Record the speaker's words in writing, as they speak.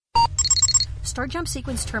Star jump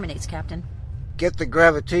sequence terminates, Captain. Get the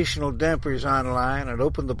gravitational dampers online and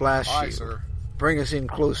open the blast shield. Aye, sir. Bring us in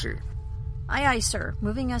closer. Aye, aye, sir.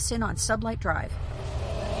 Moving us in on sublight drive.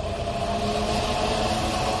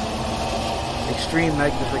 Extreme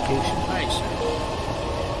magnification. Aye, sir.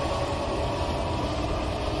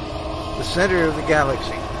 The center of the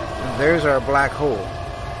galaxy. And there's our black hole.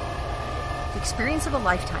 The experience of a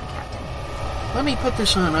lifetime, Captain. Let me put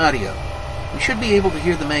this on audio. We should be able to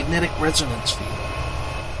hear the magnetic resonance field.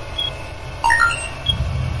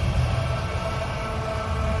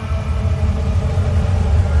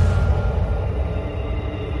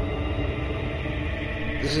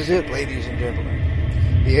 This is it, ladies and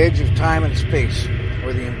gentlemen. The edge of time and space,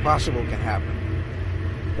 where the impossible can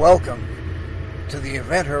happen. Welcome to the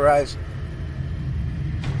event horizon.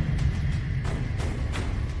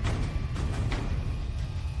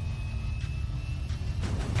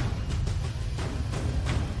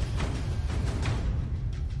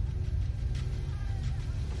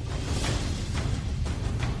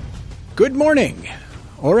 Good morning,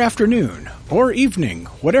 or afternoon, or evening,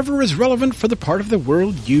 whatever is relevant for the part of the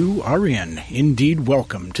world you are in. Indeed,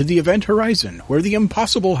 welcome to the Event Horizon, where the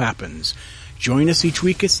impossible happens. Join us each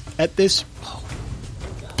week at this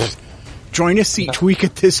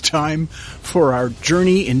time for our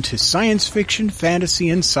journey into science fiction, fantasy,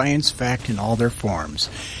 and science fact in all their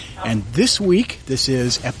forms. And this week, this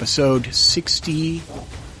is episode 60,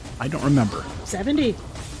 I don't remember. 70.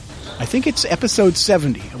 I think it's episode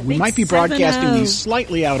 70. We might be broadcasting 70. these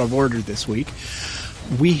slightly out of order this week.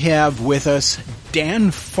 We have with us Dan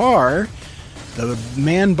Farr, the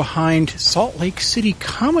man behind Salt Lake City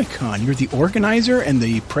Comic-Con. You're the organizer and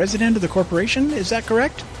the president of the corporation, is that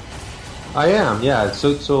correct? I am, yeah.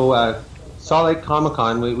 So Salt Lake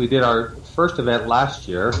Comic-Con, we did our first event last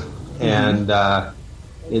year, and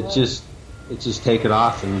it's just taken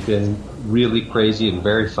off and been really crazy and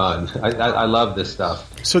very fun. I love this stuff.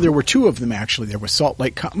 So there were two of them, actually. There was Salt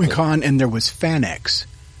Lake Comic-Con and there was FanX.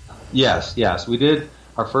 Yes. We did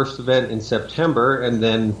our first event in September, and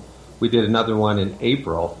then we did another one in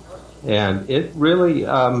April. And it really,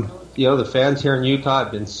 the fans here in Utah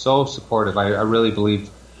have been so supportive. I really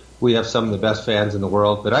believe we have some of the best fans in the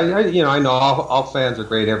world. But I know all fans are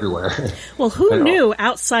great everywhere. Well, who knew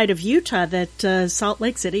outside of Utah that Salt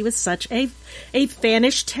Lake City was such a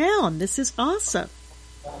fanish town? This is awesome.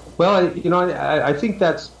 Well, I think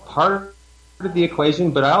that's part of the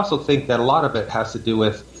equation, but I also think that a lot of it has to do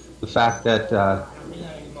with the fact that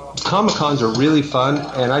Comic-Cons are really fun,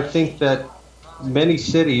 and I think that many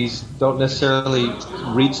cities don't necessarily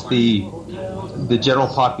reach the general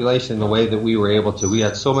population the way that we were able to. We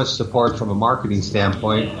had so much support from a marketing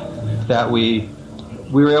standpoint that we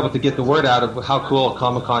were able to get the word out of how cool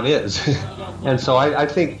Comic-Con is. And so I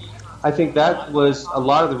think that was a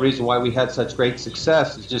lot of the reason why we had such great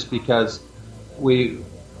success, is just because we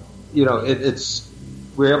were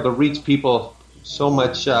able to reach people so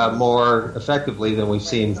much more effectively than we've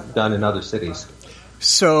seen done in other cities.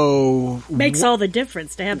 So makes all the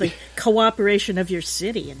difference to have the cooperation of your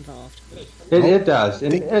city involved. It does,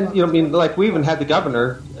 and we even had the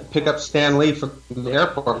governor pick up Stan Lee from the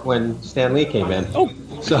airport when Stan Lee came in. Oh,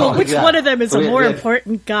 so well, which one of them is a more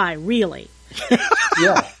important guy, really?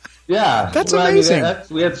 Yeah, that's amazing.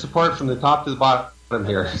 We had support from the top to the bottom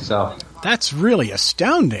here, so that's really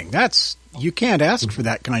astounding. You can't ask for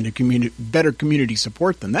that kind of better community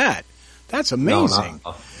support than that. That's amazing.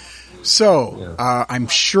 No. So, I'm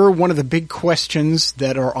sure one of the big questions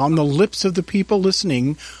that are on the lips of the people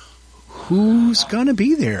listening, who's going to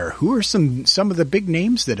be there? Who are some of the big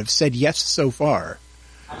names that have said yes so far?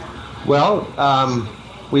 Well,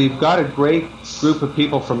 we've got a great group of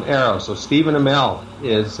people from Arrow. So Stephen Amell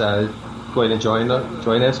is going to join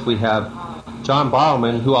us. We have John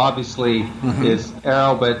Barrowman, who obviously is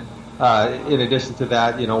Arrow, but in addition to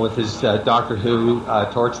that, with his Doctor Who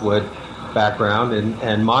Torchwood background,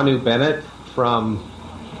 and Manu Bennett from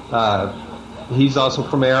he's also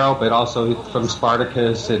from Arrow, but also from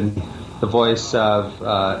Spartacus, and the voice of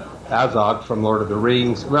Azog from Lord of the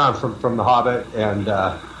Rings, from The Hobbit, and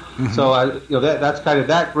so that's kind of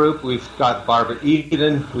that group. We've got Barbara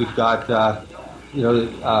Eden, we've got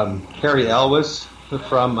Carrie Elwes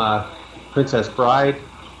from Princess Bride.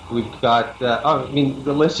 We've got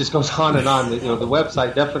the list just goes on and on. The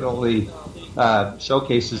website definitely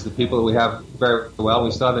showcases the people that we have very well.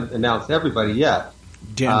 We still haven't announced everybody yet.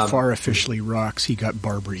 Dan Farr officially rocks. He got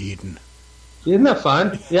Barbara Eden. Isn't that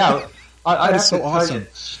fun? Yeah. That's so awesome.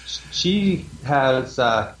 She has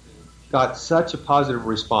got such a positive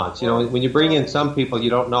response. When you bring in some people, you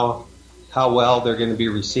don't know how well they're going to be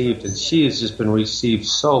received, and she has just been received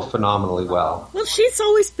so phenomenally well. Well, she's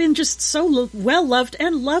always been just so well loved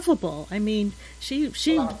and lovable. I mean, she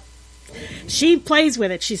plays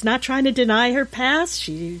with it. She's not trying to deny her past.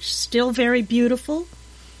 She's still very beautiful.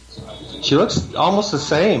 She looks almost the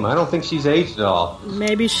same. I don't think she's aged at all.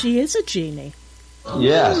 Maybe she is a genie.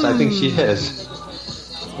 Yes, I think she is.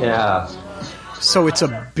 Yeah. So it's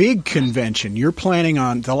a big convention. You're planning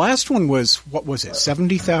on... The last one was, what was it,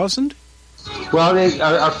 70,000? Well,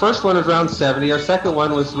 our first one was around 70. Our second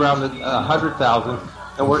one was around 100,000.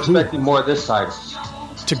 And we're expecting more this time.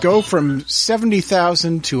 To go from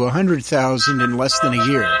 70,000 to 100,000 in less than a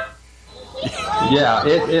year.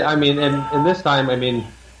 Yeah, I mean, and this time, I mean,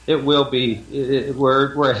 it will be.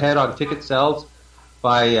 We're ahead on ticket sales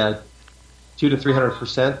by 200% to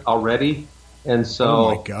 300% already, and so.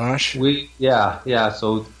 Oh my gosh!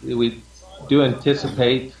 So we do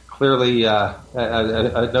anticipate clearly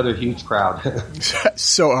another huge crowd.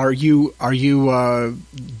 So are you?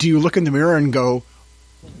 Do you look in the mirror and go,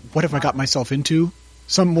 "What have I got myself into?"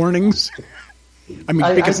 Some mornings. I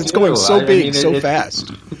mean, because it's going so big, so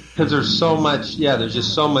fast. Because there's so much. Yeah, there's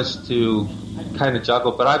just so much to kind of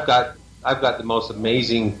juggle. But I've got the most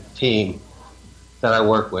amazing team that I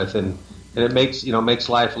work with, and it makes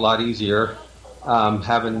life a lot easier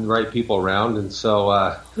having the right people around. And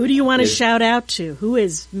so, who do you want to shout out to? Who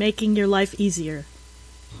is making your life easier?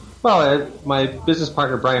 Well, my business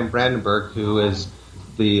partner Brian Brandenburg, who is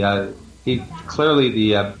he clearly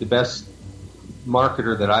the best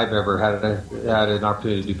marketer that I've ever had an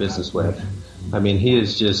opportunity to do business with. I mean, he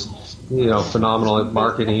is just phenomenal at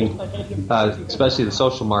marketing, especially the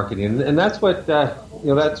social marketing, and that's what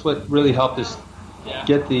that's what really helped us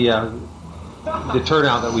get the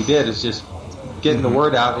turnout that we did, is just getting the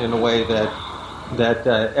word out in a way that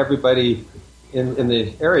everybody in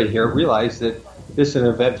the area here realized that this is an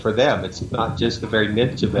event for them. It's not just a very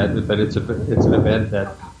niche event, but it's an event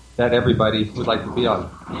that everybody would like to be on.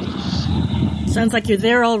 Sounds like you're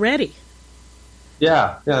there already.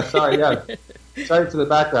 Yeah. Sorry for the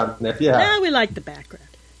background, Nick. Yeah. Yeah, we like the background.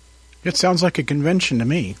 It sounds like a convention to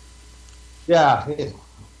me. Yeah.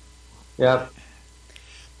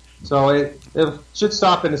 So it should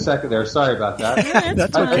stop in a second there. Sorry about that. Yeah,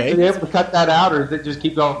 that's okay. Are you able to cut that out, or does it just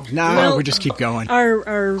keep going? No, we just keep going.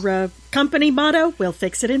 Our company motto: we'll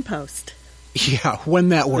fix it in post. Yeah, when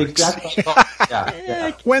that works. Exactly.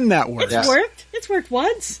 Yeah. When that works. It's worked. It's worked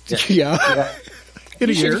once. Yeah.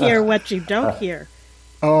 You should hear what you don't hear.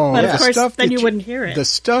 Oh, but of course, then you wouldn't hear it. The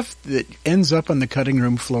stuff that ends up on the cutting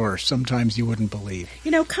room floor, sometimes you wouldn't believe.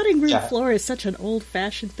 Cutting room floor is such an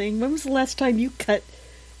old-fashioned thing. When was the last time you cut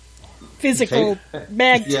physical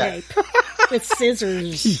mag tape with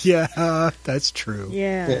scissors? Yeah, that's true.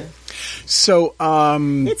 Yeah. So,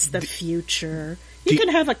 it's the future. You can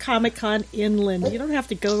have a Comic-Con inland. You don't have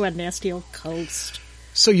to go to a nasty old coast.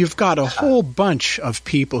 So you've got a whole bunch of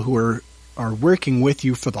people who are working with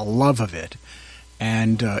you for the love of it,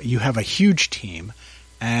 and you have a huge team,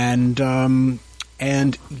 and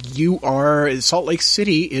you are Salt Lake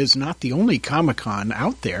City is not the only Comic-Con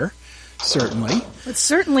out there, certainly. It's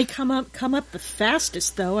certainly come up the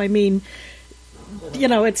fastest, though. I mean,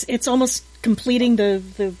 it's almost completing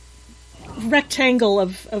the rectangle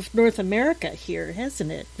of North America here,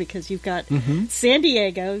 hasn't it? Because you've got San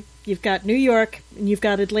Diego, you've got New York, and you've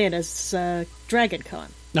got Atlanta's Dragon Con.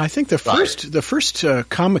 Now, I think the first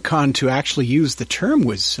Comic-Con to actually use the term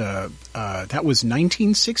was that was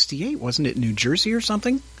 1968, wasn't it? New Jersey or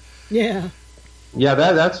something? Yeah. Yeah,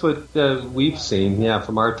 that's what we've seen. Yeah,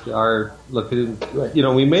 from our look.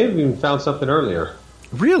 We may have even found something earlier.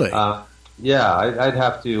 Really? Yeah, I'd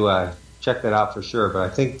have to check that out for sure. But I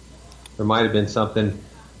think there might have been something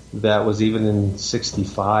that was even in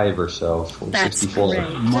 65 or so. That's 64. Great.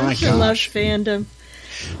 My gosh. Love fandom.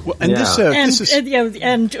 Well, and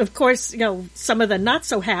and of course, some of the not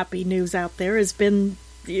so happy news out there has been,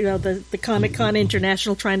 the Comic-Con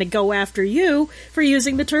International trying to go after you for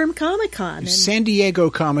using the term Comic-Con. San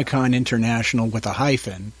Diego Comic-Con International with a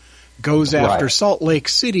hyphen goes after Salt Lake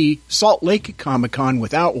Comic-Con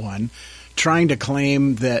without one, trying to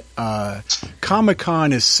claim that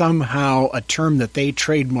Comic-Con is somehow a term that they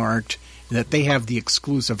trademarked, that they have the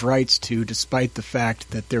exclusive rights to, despite the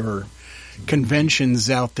fact that there are conventions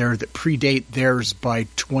out there that predate theirs by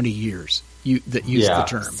 20 years that use the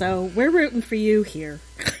term. So we're rooting for you here.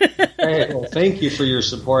 Hey, well, thank you for your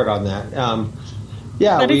support on that.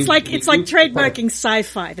 But it's like trademarking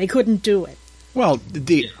sci-fi. They couldn't do it. Well,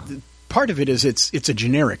 the part of it is it's a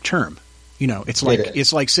generic term.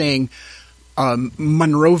 It's like saying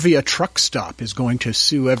Monrovia Truck Stop is going to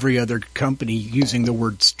sue every other company using the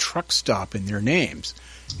words truck stop in their names.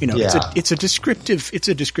 It's a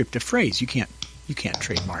descriptive phrase. You can't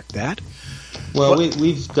trademark that. Well,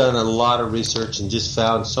 we've done a lot of research and just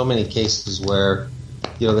found so many cases where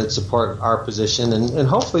that support our position, and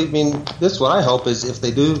hopefully, this is what I hope is if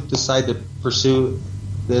they do decide to pursue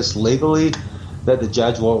this legally, that the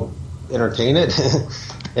judge won't entertain it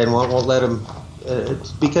and won't let them,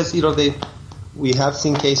 because we have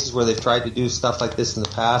seen cases where they've tried to do stuff like this in the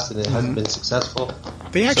past and it hasn't been successful.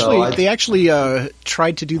 They actually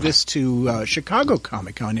tried to do this to Chicago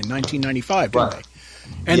Comic-Con in 1995, didn't they?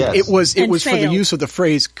 And yes. it was And for the failed. use of the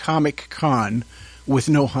phrase Comic Con with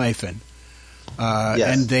no hyphen.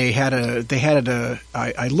 Yes. And they had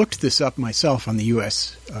I looked this up myself on the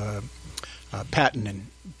U.S. Patent and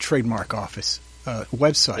Trademark Office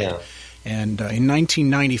website. Yeah. And in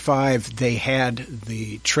 1995, they had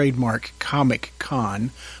the trademark Comic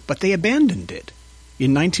Con, but they abandoned it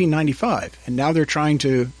in 1995. And now they're trying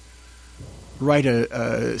to write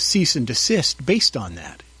a cease and desist based on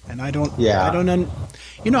that. And I'm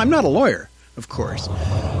not a lawyer, of course,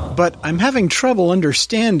 but I'm having trouble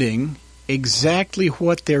understanding exactly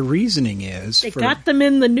what their reasoning is. It got them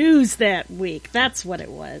in the news that week. That's what it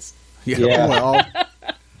was. Yeah. Well,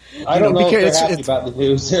 I don't know if because they're happy about the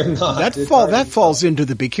news or not. that falls into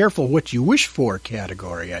the be careful what you wish for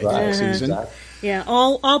category, I think, Susan. Exactly. Yeah,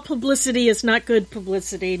 all publicity is not good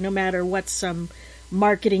publicity, no matter what some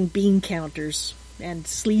marketing bean counters and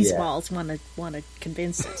sleazeballs want to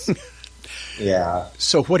convince us. Yeah.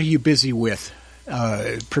 So what are you busy with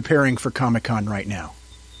preparing for Comic-Con right now?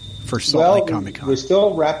 For Salt Lake Comic-Con? We're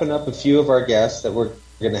still wrapping up a few of our guests that we're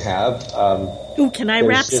going to have. Ooh, can I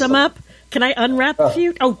wrap some up? Can I unwrap a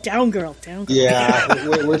few? Oh, down girl. Yeah,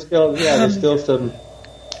 we're still, there's still some,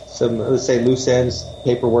 let's say, loose ends,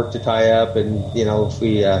 paperwork to tie up, and, if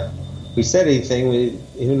we said anything,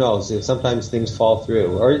 who knows? Sometimes things fall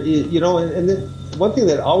through. Or, and then one thing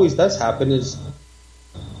that always does happen is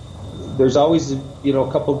there's always, a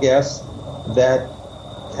couple guests that,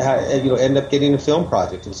 end up getting a film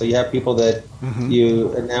project. And so you have people that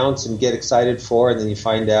you announce and get excited for, and then you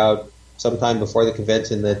find out sometime before the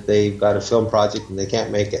convention that they've got a film project and they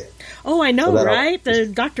can't make it. Oh, I know, right? The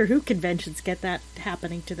Doctor Who conventions get that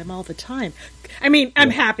happening to them all the time.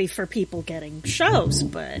 I'm happy for people getting shows,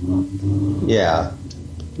 but... Yeah.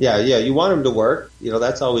 You want them to work.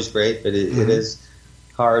 That's always great, but it is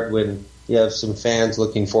hard when you have some fans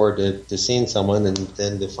looking forward to seeing someone and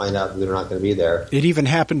then to find out that they're not going to be there. It even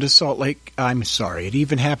happened to it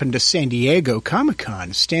even happened to San Diego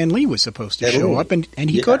Comic-Con. Stan Lee was supposed to show up, and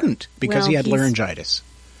he couldn't because he had laryngitis.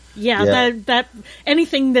 Yeah, that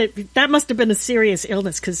anything that must have been a serious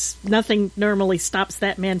illness, because nothing normally stops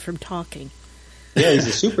that man from talking. Yeah, he's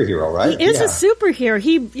a superhero, right? He is a superhero.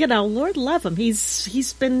 He, Lord love him.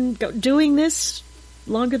 He's been doing this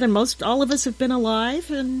longer than all of us have been alive,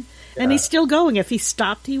 and he's still going. If he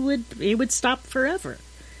stopped, he would stop forever.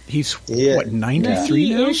 He's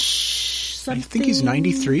 93 now? I think he's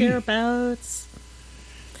 93 thereabouts.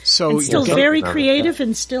 So and still very creative,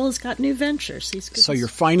 and still has got new ventures. He's good. So you're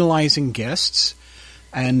finalizing guests,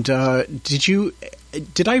 and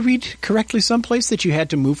did I read correctly someplace that you had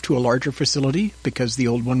to move to a larger facility because the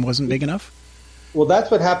old one wasn't big enough? Well, that's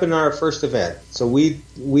what happened in our first event. So we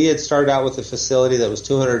had started out with a facility that was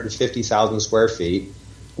 250,000 square feet,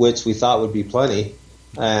 which we thought would be plenty.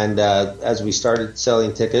 And as we started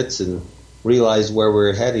selling tickets and realized where we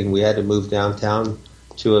were heading, we had to move downtown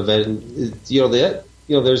to a venue.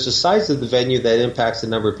 There's the size of the venue that impacts the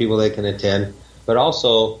number of people that can attend, but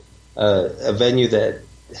also a venue that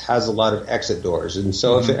has a lot of exit doors. And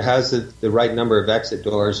so if it has the right number of exit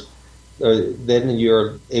doors, then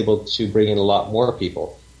you're able to bring in a lot more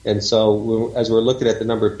people. And so as we're looking at the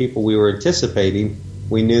number of people we were anticipating,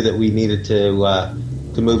 we knew that we needed to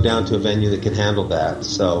move down to a venue that can handle that.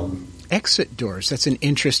 So exit doors, that's an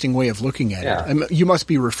interesting way of looking at it. You must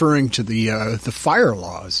be referring to the fire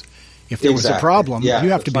laws. If there was a problem, you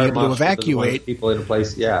have to be able to evacuate people in a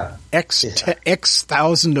place. X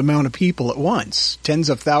thousand amount of people at once, tens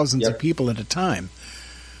of thousands of people at a time.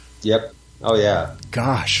 Yep. Oh yeah.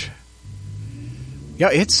 Gosh. Yeah,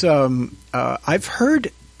 it's. I've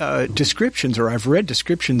heard descriptions, or I've read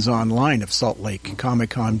descriptions online of Salt Lake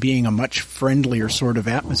Comic-Con being a much friendlier sort of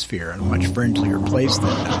atmosphere and a much friendlier place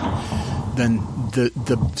than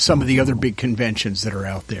the some of the other big conventions that are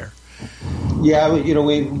out there. Yeah,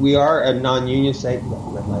 we are a non-union state.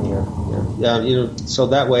 So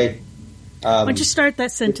that way. Why don't you start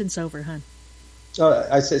that sentence over, hon? So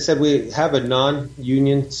I said we have a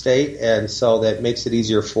non-union state, and so that makes it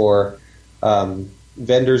easier for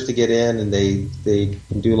vendors to get in, and they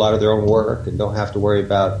can do a lot of their own work and don't have to worry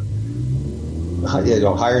about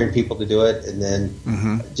hiring people to do it. And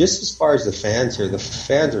then just as far as the fans here, the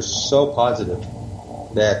fans are so positive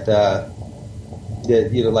that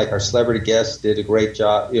like our celebrity guests did a great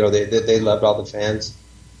job. They loved all the fans.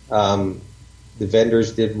 The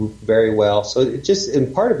vendors did very well. So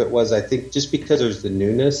and part of it was, I think, just because there's the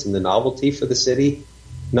newness and the novelty for the city,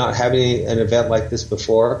 not having an event like this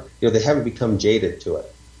before, they haven't become jaded to it.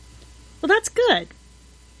 Well, that's good.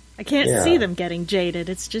 I can't see them getting jaded.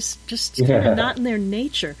 It's just kind of not in their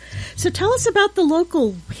nature. So tell us about the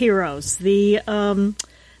local heroes, the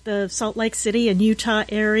Salt Lake City and Utah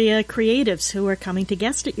area creatives who are coming to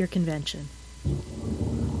guest at your convention.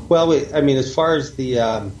 Well, as far as the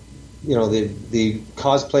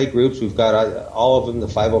cosplay groups, we've got all of them, the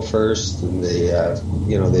 501st and the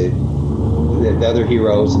other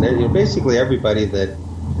heroes, and basically everybody that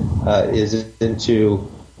is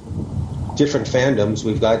into different fandoms.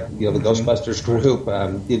 We've got the Ghostbusters group.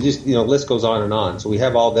 List goes on and on. So we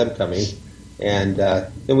have all them coming, and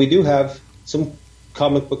then we do have some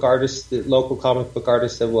comic book artists, local comic book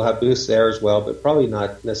artists that will have booths there as well, but probably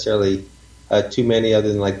not necessarily too many other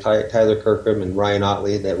than like Tyler Kirkham and Ryan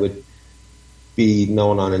Otley that would be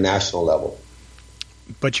known on a national level.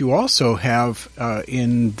 But you also have,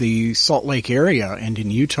 in the Salt Lake area and in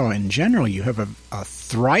Utah in general, you have a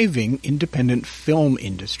thriving independent film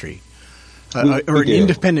industry, an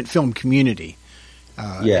independent film community.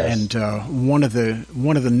 Yes. And one of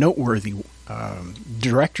the noteworthy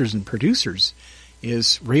directors and producers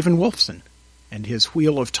is Raven Wolfson and his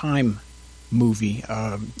Wheel of Time movie,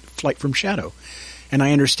 Flight from Shadow. And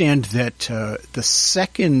I understand that the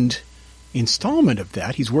second installment of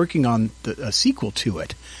that, he's working on a sequel to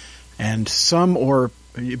it, and some or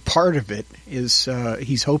part of it is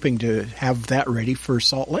he's hoping to have that ready for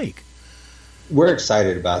Salt Lake. We're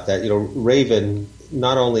excited about that. Raven,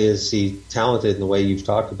 not only is he talented in the way you've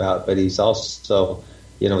talked about, but he's also,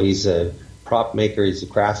 he's a prop maker, he's a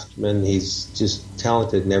craftsman, he's just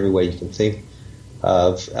talented in every way you can think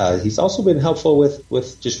of. He's also been helpful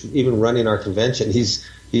with just even running our convention. He's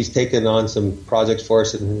taken on some projects for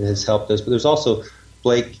us and has helped us. But there's also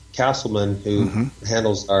Blake Castleman, who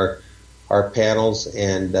handles our panels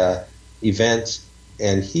and events,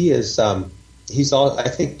 and he is I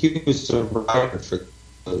think he was a writer for.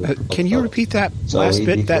 Can you repeat that last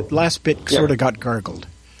bit? That last bit sort of got gargled.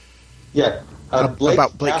 Yeah,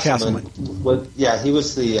 about Blake Castleman. He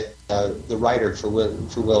was the writer for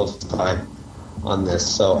Wheel of Time on this.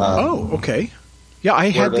 So. Okay. Yeah, I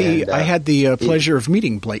had the pleasure of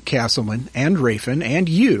meeting Blake Castleman and Rafen and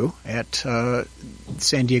you at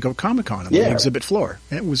San Diego Comic-Con on the exhibit floor.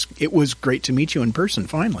 It was great to meet you in person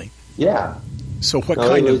finally. Yeah. So it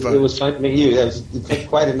was fun to meet you. It was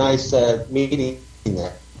quite a nice meeting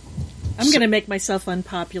there. I'm going to make myself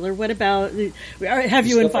unpopular. What about, have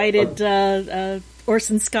you invited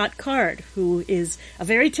Orson Scott Card, who is a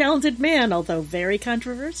very talented man, although very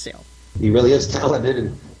controversial? He really is talented,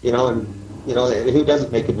 and who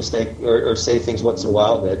doesn't make a mistake or say things once in a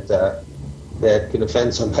while that can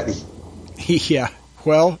offend somebody? Yeah.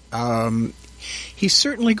 Well, he's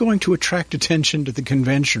certainly going to attract attention to the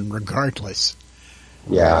convention regardless.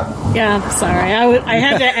 Yeah. Yeah, sorry. I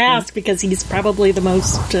had to ask because he's probably the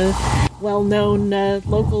most well-known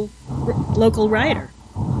local writer.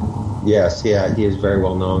 Yes, yeah, he is very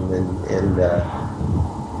well known, and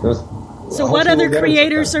so what other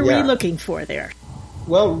creators are we looking for there?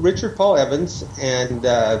 Well, Richard Paul Evans, and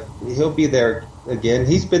he'll be there again.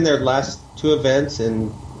 He's been there last two events, and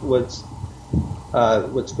what's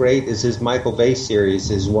great is his Michael Bay series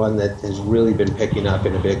is one that has really been picking up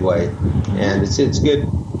in a big way, and it's good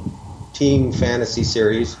team fantasy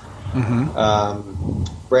series.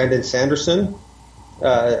 Brandon Sanderson,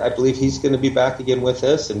 I believe he's going to be back again with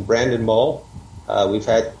us, and Brandon Mull. We've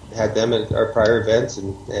had them at our prior events,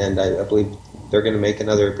 and I believe they're going to make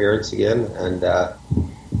another appearance again. And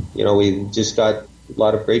we just got a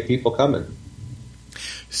lot of great people coming.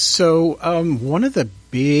 So one of the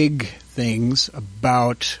big things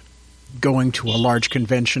about going to a large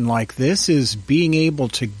convention like this is being able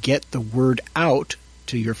to get the word out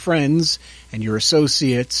to your friends and your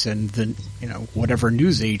associates and the whatever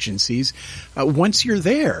news agencies once you're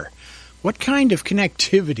there. What kind of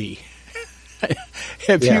connectivity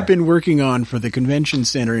have you been working on for the convention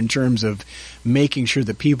center in terms of making sure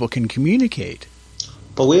that people can communicate?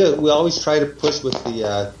 Well, we always try to push with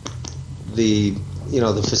the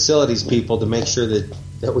facilities people to make sure that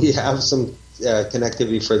we have some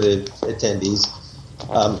connectivity for the attendees.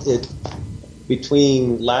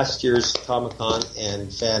 Between last year's Comic-Con and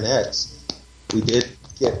FanX, we did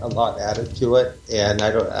get a lot added to it, and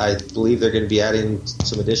I believe they're going to be adding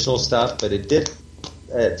some additional stuff. But it did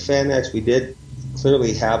at FanX, we did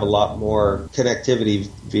clearly have a lot more connectivity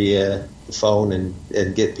via the phone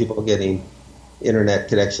and get people getting internet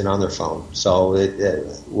connection on their phone. So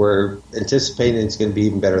we're anticipating it's going to be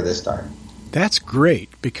even better this time. That's great,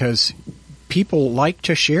 because people like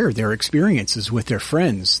to share their experiences with their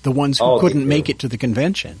friends, the ones who couldn't make it to the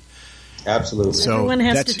convention. Absolutely. So everyone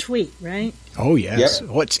has to tweet, right? Oh, yes. Yep.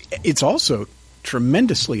 Well, it's also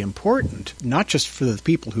tremendously important, not just for the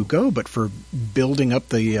people who go, but for building up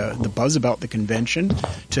the buzz about the convention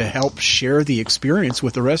to help share the experience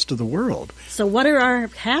with the rest of the world. So what are our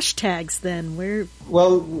hashtags then?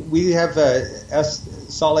 Well, we have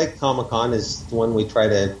Salt Lake Comic Con is the one we try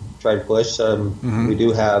to push. We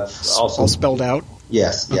do have also all spelled out.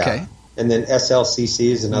 Yes. Yeah. Okay. And then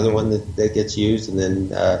SLCC is another one that gets used, and then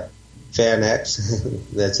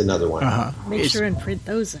FanX, that's another one. Make sure and print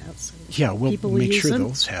those out. So yeah, we'll make sure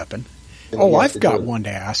those happen. I've got one to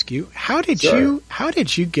ask you. How did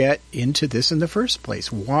you get into this in the first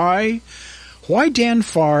place? Why Dan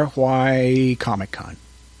Farr? Why Comic-Con?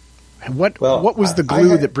 What was the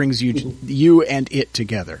glue that brings you and it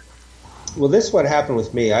together? Well, this is what happened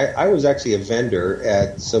with me. I was actually a vendor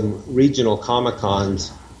at some regional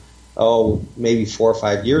Comic-Cons, maybe 4 or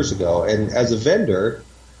 5 years ago. And as a vendor,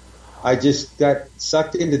 I just got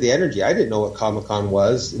sucked into the energy. I didn't know what Comic-Con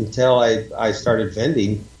was until I started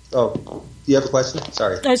vending. Oh, do you have a question?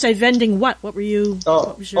 Sorry. I say vending what? What were you?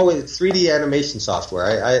 It's 3D animation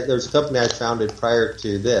software. There's a company I founded prior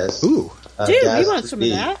to this. Ooh. Dude, we want some of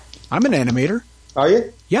that. I'm an animator. Are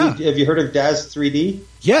you? Yeah. Have you heard of Daz 3D?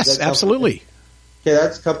 Yes, absolutely. Okay,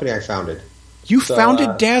 that's the company I founded. You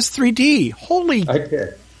founded Daz 3D. Holy. I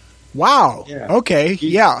did. Wow. Yeah. Okay.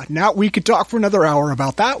 Now we could talk for another hour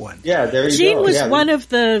about that one. Yeah, there you go. Gene was one of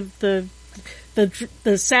the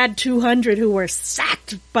sad 200 who were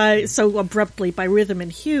sacked so abruptly by Rhythm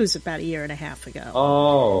and Hughes about a year and a half ago.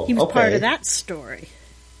 Oh, he was part of that story.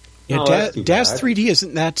 Yeah, Daz 3D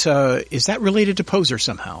is that related to Poser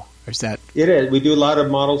somehow? Or is that? It is. We did a lot of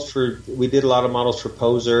models for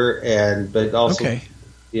Poser, but also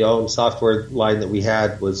the own software line that we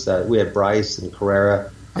had was we had Bryce and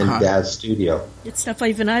Carrera and Daz Studio. It's stuff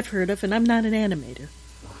I've heard of, and I'm not an animator.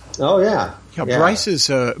 Oh yeah. Bryce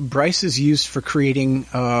is used for creating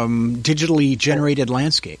digitally generated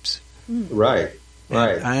landscapes. Right.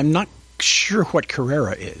 And I'm not sure what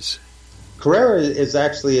Carrera is. Carrera is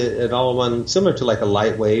actually an all-in-one, similar to like a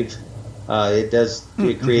Lightwave.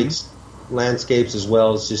 It creates landscapes as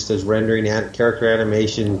well as just as rendering and character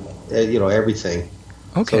animation, everything.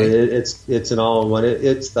 Okay. So it's an all-in-one.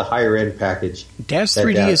 It's the higher end package. Daz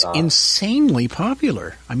 3D is insanely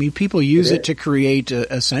popular. I mean, people use it to create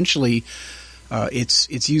essentially.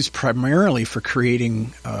 It's used primarily for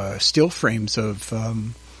creating still frames of.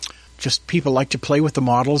 Just people like to play with the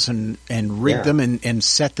models and rig them and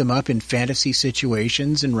set them up in fantasy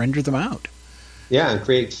situations and render them out. Yeah, and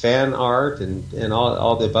create fan art and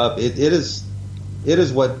all the above. It is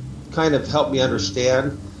what kind of helped me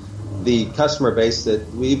understand the customer base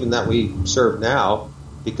that we serve now,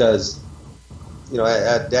 because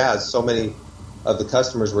at Daz so many of the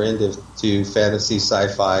customers were into fantasy,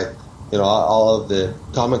 sci-fi, all of the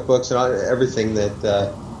comic books and everything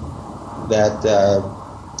that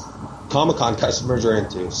Comic-Con customers are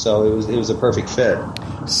into. So it was a perfect fit.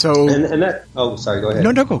 So sorry, go ahead.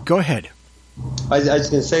 No, go ahead. I was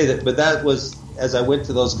going to say that, but that was, as I went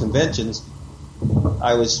to those conventions,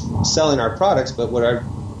 I was selling our products, but what I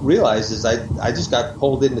realized is I just got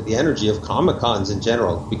pulled into the energy of Comic-Cons in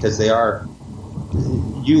general, because they are,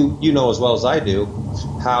 you know as well as I do,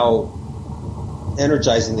 how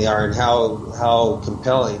energizing they are and how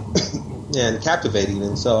compelling and captivating.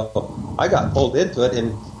 And so I got pulled into it,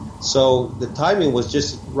 and so the timing was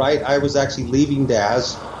just right. I was actually leaving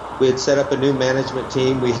Daz. We had set up a new management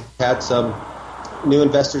team. We had some new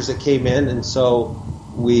investors that came in, and so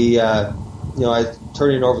we, I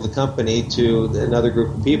turning over the company to another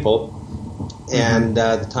group of people, and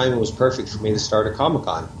the timing was perfect for me to start a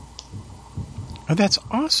Comic-Con. Oh, that's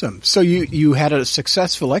awesome! So you had a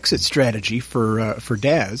successful exit strategy for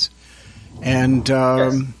Daz, and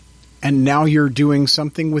now you're doing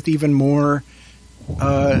something with even more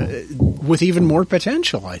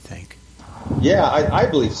potential, I think. Yeah, I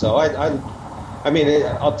believe so. I mean,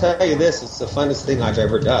 I'll tell you this: it's the funnest thing I've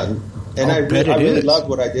ever done, and I really loved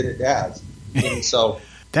what I did at Daz. And so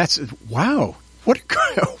that's wow!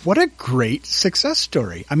 What a great success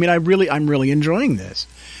story! I mean, I'm really enjoying this.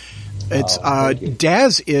 It's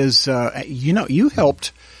Daz is you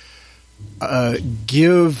helped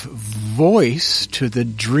give voice to the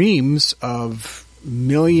dreams of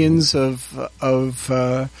millions of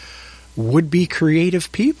would-be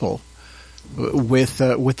creative people with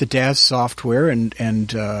the DAZ software and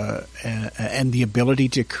the ability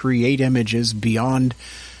to create images beyond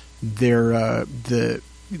their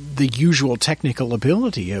the usual technical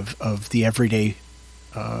ability of the everyday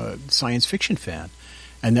science fiction fan,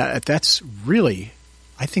 and that's really,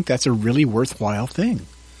 I think that's a really worthwhile thing.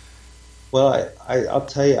 Well, I'll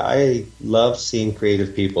tell you, I love seeing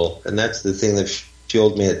creative people, and that's the thing that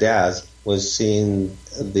fueled me at DAZ, was seeing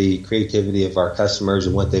the creativity of our customers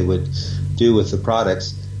and what they would do with the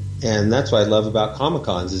products. And that's what I love about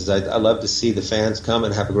Comic-Cons, is I love to see the fans come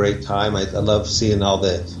and have a great time. I love seeing all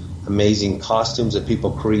the amazing costumes that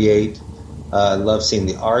people create. I love seeing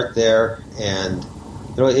the art there, and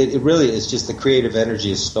it really is just, the creative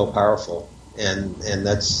energy is so powerful. And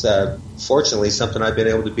that's fortunately something I've been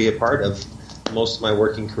able to be a part of most of my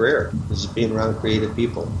working career, is just being around creative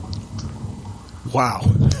people. Wow,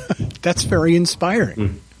 that's very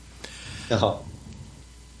inspiring. Uh-huh.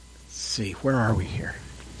 Let's see, where are we here?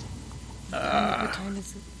 What time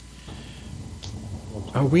is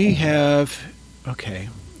it? We have, okay,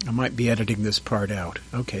 I might be editing this part out.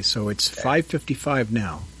 Okay, so it's 5:55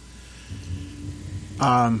 now.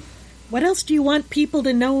 What else do you want people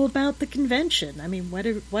to know about the convention? I mean, what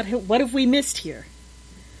have we missed here?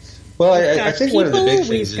 Well, I think one of the big things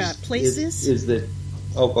we've got places. Is that.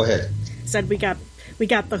 Oh, go ahead. Said we got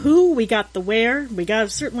the who, we got the where, we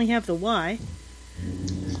certainly have the why.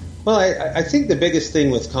 Well, I think the biggest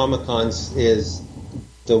thing with Comic-Cons is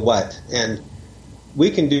the what, and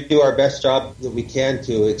we can do our best job that we can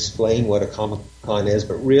to explain what a Comic-Con is,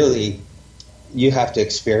 but really, you have to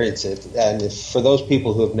experience it. And for those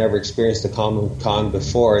people who have never experienced a Comic-Con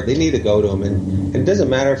before, they need to go to them. And it doesn't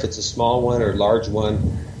matter if it's a small one or a large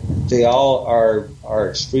one; they all are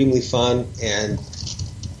extremely fun, and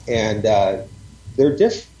they're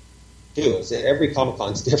different too. Every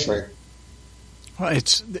Comic-Con's different. Well,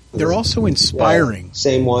 they're also inspiring.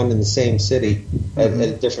 Same one in the same city at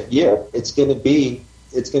a different year. It's going to be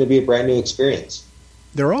a brand new experience.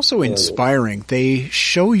 They're also inspiring. They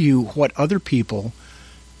show you what other people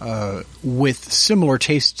with similar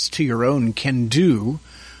tastes to your own can do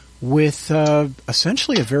with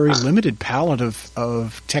essentially a very limited palette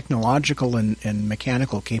of technological and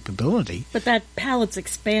mechanical capability. But that palette's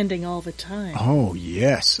expanding all the time. Oh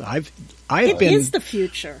yes, It is the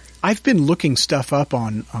future. I've been looking stuff up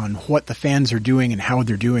on what the fans are doing and how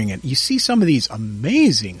they're doing it. You see some of these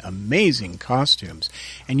amazing costumes,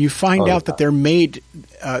 and you find out that they're made.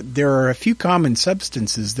 There are a few common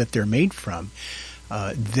substances that they're made from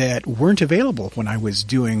that weren't available when I was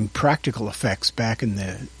doing practical effects back in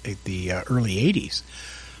the early '80s.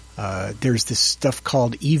 There's this stuff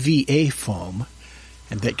called EVA foam,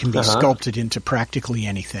 and that can be sculpted into practically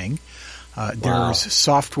anything. There's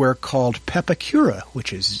software called Pepakura,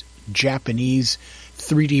 which is Japanese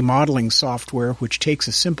 3D modeling software, which takes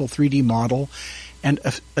a simple 3D model and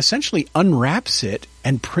essentially unwraps it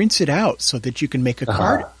and prints it out so that you can make a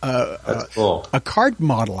card a card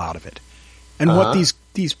model out of it. And what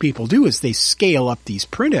these people do is they scale up these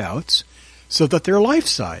printouts so that they're life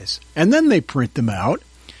size, and then they print them out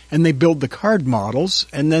and they build the card models,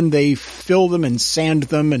 and then they fill them and sand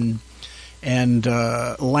them and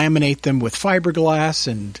laminate them with fiberglass,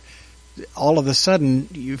 and all of a sudden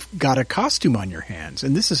you've got a costume on your hands.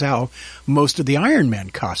 And this is how most of the Iron Man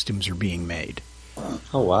costumes are being made.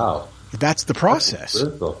 Oh wow! That's the process. That's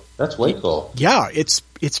really cool. That's way cool. Yeah, it's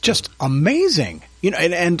just amazing.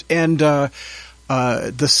 And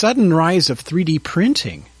the sudden rise of 3D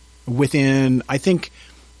printing within, I think,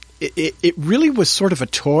 it really was sort of a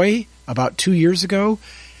toy about 2 years ago,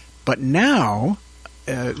 but now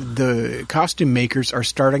the costume makers are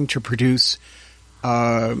starting to produce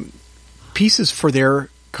pieces for their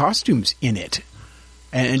costumes in it.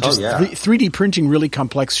 And just 3D printing really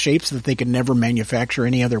complex shapes that they could never manufacture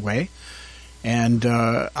any other way. And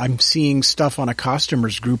I'm seeing stuff on a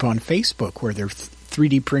costumers group on Facebook where they're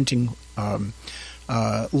 3D printing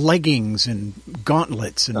leggings and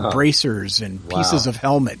gauntlets and bracers and pieces of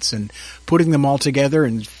helmets and putting them all together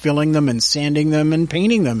and filling them and sanding them and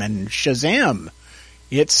painting them, and Shazam!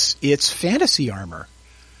 It's fantasy armor.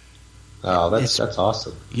 Oh, that's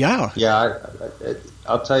awesome. Yeah. Yeah,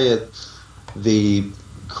 I'll tell you, the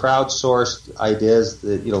crowdsourced ideas,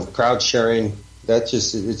 crowd sharing,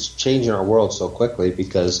 it's changing our world so quickly,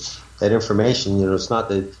 because that information, it's not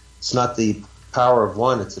the power of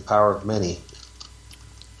one, it's the power of many.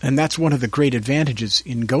 And that's one of the great advantages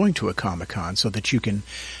in going to a Comic-Con, so that you can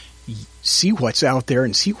see what's out there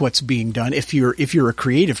and see what's being done. If you're a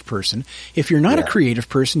creative person, if you're not a creative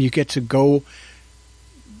person, you get to go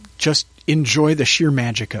just enjoy the sheer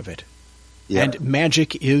magic of it. Yeah. And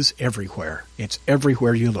magic is everywhere. It's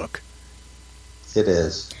everywhere you look. It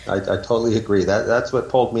is. I totally agree. That's what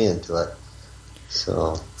pulled me into it.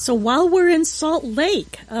 So while we're in Salt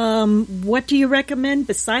Lake, what do you recommend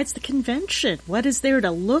besides the convention? What is there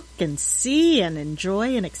to look and see and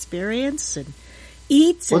enjoy and experience and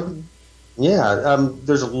eat?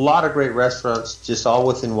 There's a lot of great restaurants just all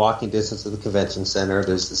within walking distance of the convention center.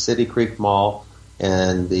 There's the City Creek Mall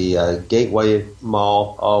and the Gateway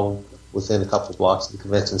Mall, all within a couple of blocks of the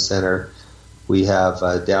convention center. We have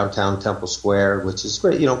downtown Temple Square, which is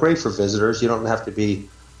great. Great for visitors. You don't have to be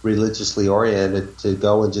religiously oriented to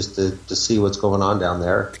go and just to see what's going on down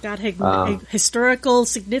there. It's got historical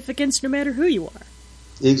significance no matter who you are.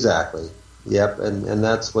 Exactly. Yep. And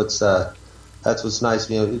that's what's nice.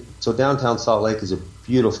 So downtown Salt Lake is a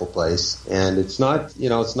beautiful place, and it's a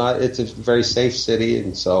very safe city,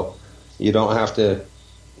 and so you don't have to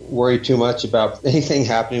worry too much about anything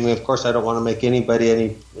happening. I mean, of course, I don't want to make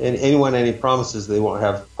anyone any promises they won't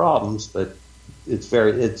have problems, but it's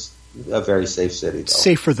a very safe city, though.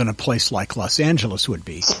 Safer than a place like Los Angeles would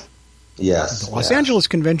be. Yes. The Los Angeles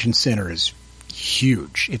Convention Center is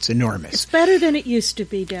huge. It's enormous. It's better than it used to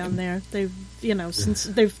be down there. Since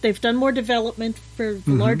they've done more development for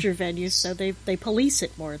the larger venues, so they police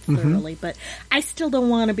it more thoroughly. But I still don't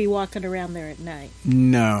want to be walking around there at night.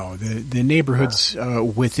 No, the neighborhoods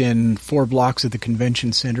within 4 blocks of the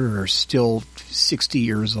convention center are still 60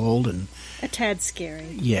 years old and a tad scary.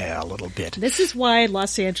 Yeah, a little bit. This is why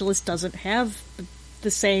Los Angeles doesn't have the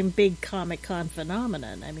same big Comic-Con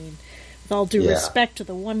phenomenon. I mean, with all due respect to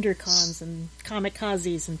the WonderCons and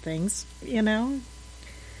Comic-Kazis and things,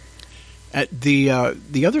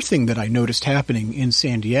 The other thing that I noticed happening in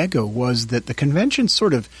San Diego was that the convention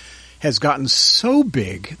sort of has gotten so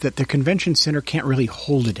big that the convention center can't really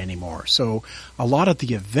hold it anymore. So a lot of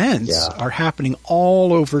the events are happening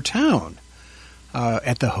all over town.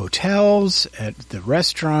 At the hotels, at the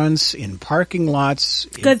restaurants, in parking lots.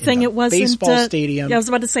 Good thing it wasn't baseball stadium. Yeah, I was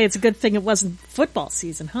about to say it's a good thing it wasn't football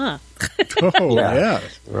season, huh? Oh, yeah,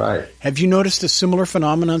 right. Have you noticed a similar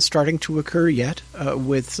phenomenon starting to occur yet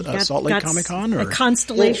with Salt Lake Comic-Con? A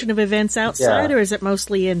constellation of events outside, or is it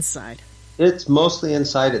mostly inside? It's mostly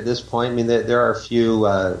inside at this point. I mean, there are a few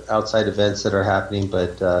outside events that are happening,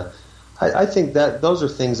 but I think that those are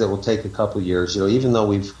things that will take a couple years. Even though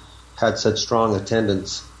we've had such strong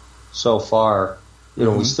attendance so far,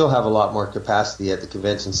 we still have a lot more capacity at the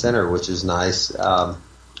convention center, which is nice.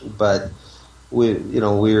 But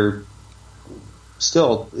we're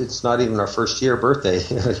still, it's not even our first year birthday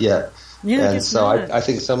yet. Yeah, and so I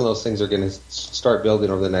think some of those things are going to start building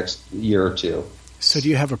over the next year or two. So do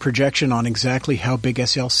you have a projection on exactly how big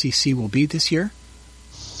SLCC will be this year?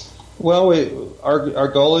 Well, our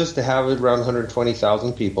goal is to have it around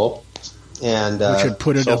 120,000 people. And which would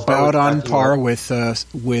put it about on par with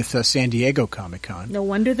San Diego Comic-Con. No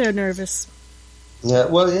wonder they're nervous. Yeah,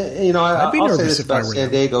 well, I'll say this about San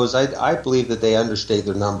Diego. Diego's. I believe that they understate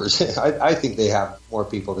their numbers. I think they have more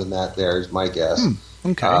people than that there, is my guess.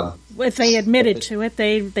 Okay. If they admitted to it,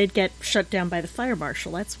 they'd get shut down by the fire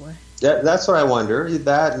marshal. That's why. That's what I wonder.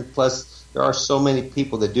 That, and plus, there are so many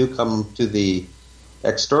people that do come to the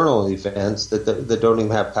external events that don't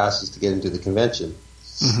even have passes to get into the convention.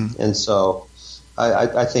 Mm-hmm. And so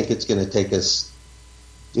I think it's going to take us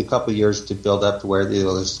a couple of years to build up to where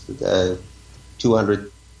there's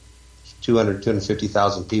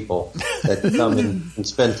 250,000 people that come and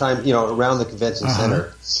spend time around the convention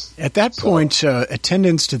center. At that point,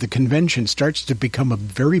 attendance to the convention starts to become a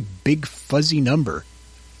very big fuzzy number.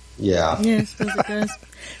 Yeah. Yeah, I suppose it does.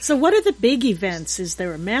 So what are the big events? Is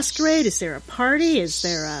there a masquerade? Is there a party? Is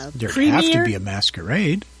there a premiere? There have to be a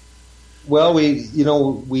masquerade. Well,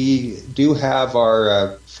 we do have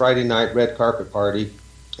our Friday night red carpet party,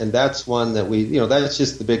 and that's one that that's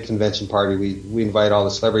just the big convention party. We invite all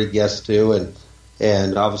the celebrity guests to,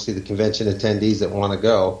 and obviously the convention attendees that want to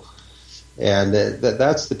go, and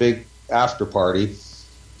that's the big after party.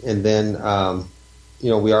 And then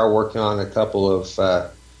we are working on a couple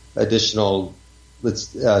of additional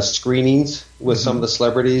screenings with some of the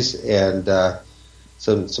celebrities and.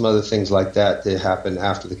 Some other things like that happen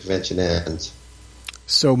after the convention ends.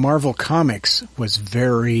 So Marvel Comics was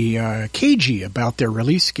very cagey about their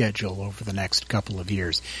release schedule over the next couple of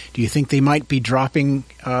years. Do you think they might be dropping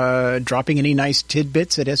any nice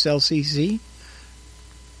tidbits at SLCC?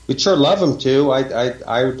 We'd sure love them to.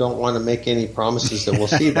 I don't want to make any promises that we'll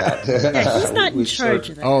see that. He's not in charge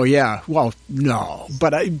of that. Oh yeah. Well, no,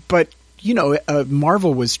 but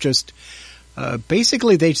Marvel was just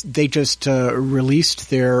Basically, they just released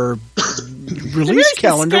their release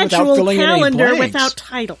calendar without filling in any blanks. Without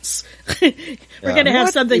titles. We're going to have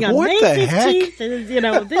something on May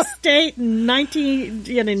 15th. This date in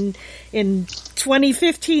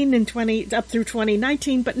 2015 and up through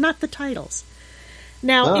 2019, but not the titles.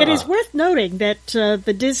 Now, it is worth noting that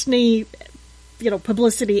the Disney,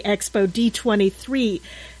 Publicity Expo D23,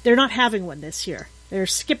 they're not having one this year. They're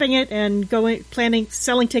skipping it and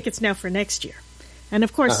selling tickets now for next year. And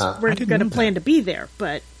of course, we're going to plan to be there,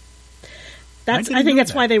 but I think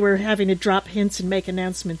that's why they were having to drop hints and make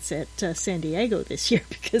announcements at San Diego this year,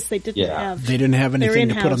 because they didn't have anything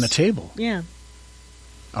to put on the table. Yeah.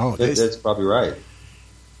 Oh, that's probably right.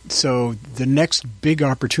 So the next big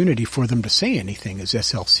opportunity for them to say anything is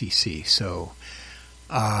SLCC. So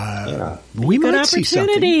we might see something.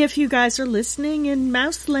 Good opportunity if you guys are listening in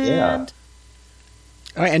Mouseland. Yeah.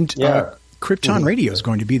 And Krypton Radio is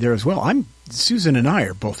going to be there as well. Susan and I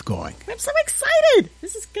are both going. I'm so excited.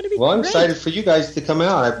 This is going to be great. I'm excited for you guys to come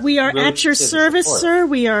out. We are at your service, sir.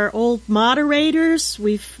 We are old moderators.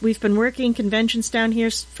 We've been working conventions down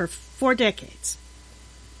here for 4 decades.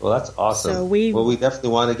 Well, that's awesome. So we definitely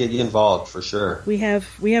want to get you involved for sure. We have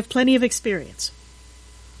plenty of experience.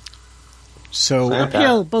 So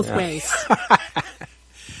uphill both ways.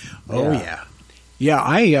 Yeah. Yeah,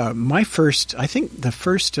 I think the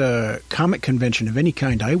first comic convention of any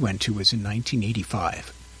kind I went to was in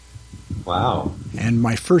 1985. Wow. And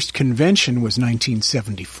my first convention was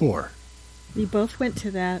 1974. We both went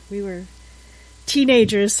to that. We were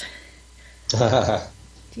teenagers. Sounds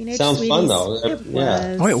sweeties. Fun, though. It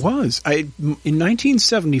was. Oh, it was. In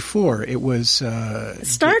 1974, it was...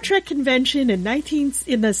 Star Trek convention in the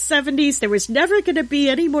 70s. There was never going to be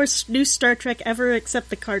any more new Star Trek ever except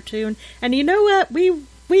the cartoon. And you know what? We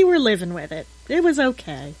were living with it. It was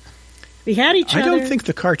okay. We had each other. I don't think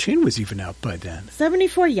the cartoon was even out by then.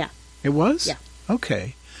 74, yeah. It was? Yeah.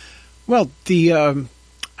 Okay. Well,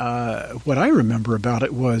 what I remember about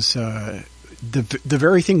it was... The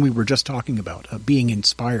very thing we were just talking about, being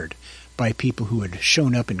inspired by people who had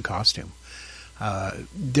shown up in costume.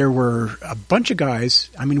 There were a bunch of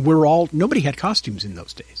guys. I mean, nobody had costumes in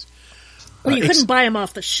those days. Well, you couldn't buy them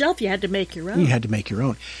off the shelf. You had to make your own. You had to make your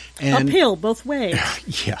own. And, uphill, both ways.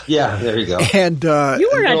 Yeah. Yeah, there you go. And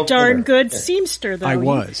you were a darn good seamster, though. I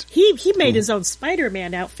was. He made his own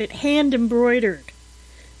Spider-Man outfit, hand embroidered.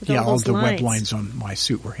 Yeah, all the web lines on my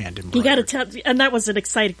suit were hand embroidered. You got to tell, and that was an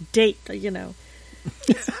exciting date, Sitting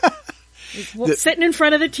in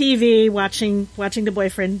front of the TV, watching the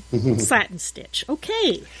boyfriend satin stitch.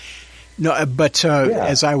 Okay. No, but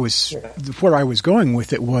as I was, where I was going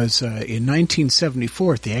with it was in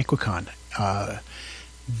 1974 at the Aquacon.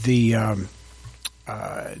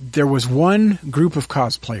 There was one group of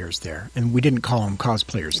cosplayers there, and we didn't call them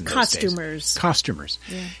cosplayers in those days. Costumers.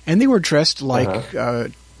 Yeah. And they were dressed like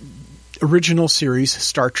original series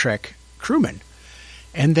Star Trek crewmen.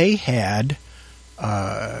 And they had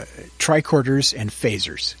tricorders and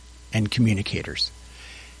phasers and communicators.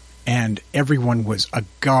 And everyone was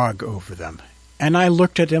agog over them. And I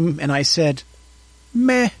looked at them and I said,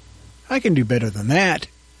 meh, I can do better than that.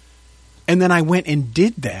 And then I went and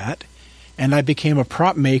did that, and I became a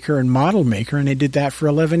prop maker and model maker, and I did that for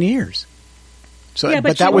 11 years. So, yeah,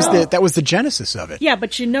 but that was the genesis of it. Yeah,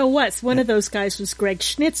 but you know what? One of those guys was Greg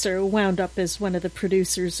Schnitzer, who wound up as one of the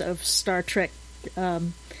producers of Star Trek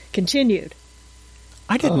Continued.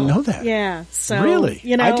 I didn't know that. Yeah, so really,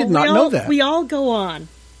 I did not know that. We all go on.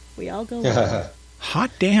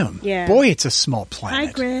 Hot damn! Yeah. Boy, it's a small planet.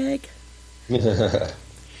 Hi, Greg.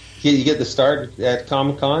 You get the start at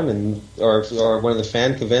Comic-Con or one of the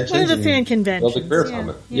fan conventions. One of the fan conventions. Build a career from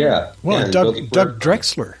it. Yeah. Well, Doug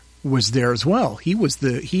Drexler was there as well. He was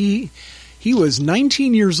he was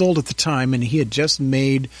 19 years old at the time, and he had just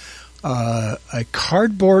made a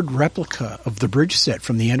cardboard replica of the bridge set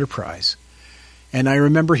from the Enterprise. And I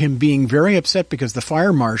remember him being very upset because the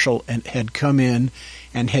fire marshal had come in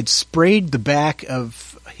and had sprayed the back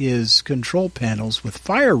of his control panels with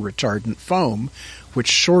fire retardant foam, which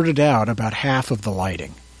shorted out about half of the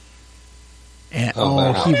lighting. And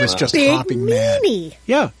he was just hopping mad.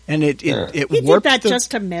 Yeah, and it he warped did that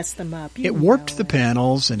just to mess them up. It warped the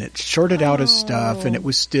panels, and it shorted out his stuff, and it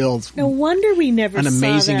was still no wonder we never an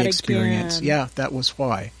amazing saw that experience. Again. Yeah, that was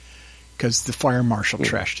why, because the fire marshal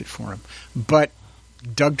trashed it for him. But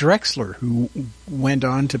Doug Drexler, who went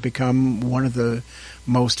on to become one of the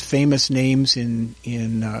most famous names in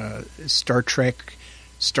Star Trek,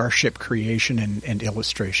 starship creation and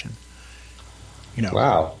illustration.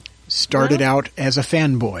 Wow. started out as a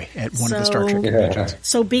fanboy at one of the Star Trek conventions.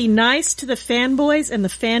 So be nice to the fanboys and the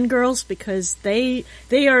fangirls, because they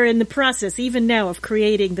are in the process, even now, of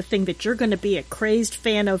creating the thing that you're going to be a crazed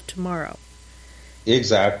fan of tomorrow.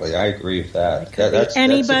 Exactly, I agree with that. That's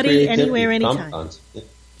anybody, anywhere, anytime.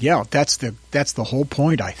 Yeah, that's the whole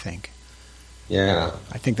point, I think. Yeah.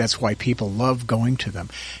 I think that's why people love going to them.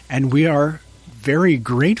 And we are very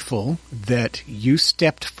grateful that you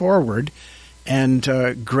stepped forward and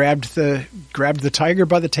grabbed the tiger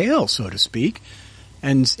by the tail, so to speak,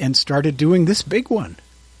 and started doing this big one.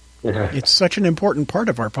 Yeah. It's such an important part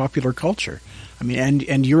of our popular culture. I mean,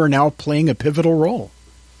 and you are now playing a pivotal role.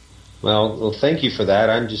 Well, thank you for that.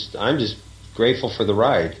 I'm just grateful for the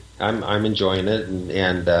ride. I'm enjoying it,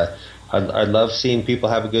 and I love seeing people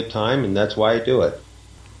have a good time, and that's why I do it.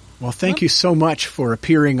 Well, thank you so much for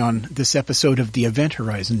appearing on this episode of The Event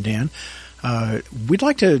Horizon, Dan. We'd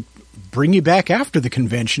like to bring you back after the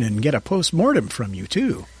convention and get a post-mortem from you,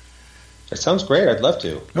 too. That sounds great. I'd love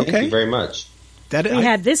to. Okay. Thank you very much. We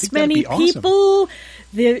had this many people,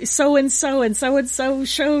 so-and-so and so-and-so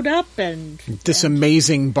showed up, and this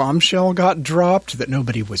amazing bombshell got dropped that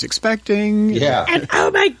nobody was expecting. Yeah. And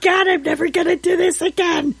oh my God, I'm never going to do this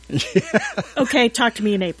again. Yeah. Okay, talk to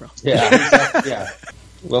me in April. Yeah, yeah.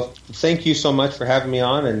 Well, thank you so much for having me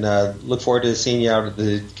on, and look forward to seeing you out at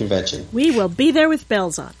the convention. We will be there with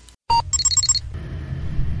bells on.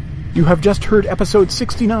 You have just heard episode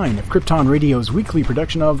 69 of Krypton Radio's weekly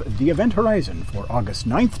production of The Event Horizon for August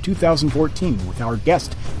 9th, 2014, with our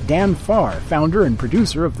guest, Dan Farr, founder and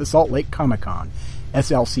producer of the Salt Lake Comic-Con.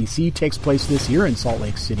 SLCC takes place this year in Salt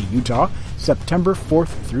Lake City, Utah, September 4th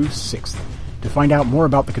through 6th. To find out more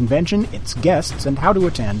about the convention, its guests, and how to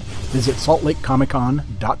attend, visit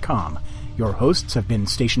saltlakecomiccon.com. Your hosts have been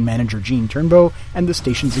station manager Gene Turnbow and the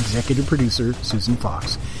station's executive producer, Susan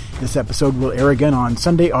Fox. This episode will air again on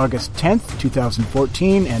Sunday, August 10th,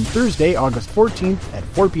 2014, and Thursday, August 14th at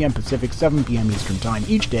 4 p.m. Pacific, 7 p.m. Eastern Time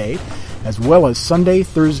each day, as well as Sunday,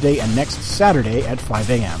 Thursday, and next Saturday at 5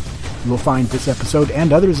 a.m. You will find this episode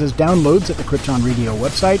and others as downloads at the Krypton Radio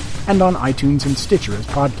website and on iTunes and Stitcher as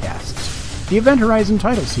podcasts. The Event Horizon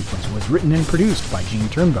title sequence was written and produced by Gene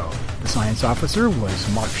Turnbow. The science officer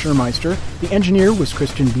was Mark Schurmeister. The engineer was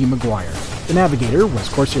Christian B. McGuire. The navigator was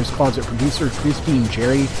Corsair's Closet producer Christine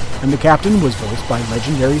Cherry. And the captain was voiced by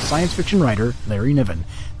legendary science fiction writer Larry Niven.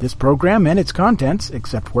 This program and its contents,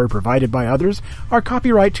 except where provided by others, are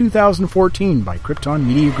copyright 2014 by Krypton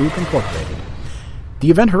Media Group Incorporated. The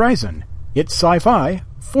Event Horizon. It's sci-fi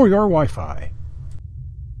for your Wi-Fi.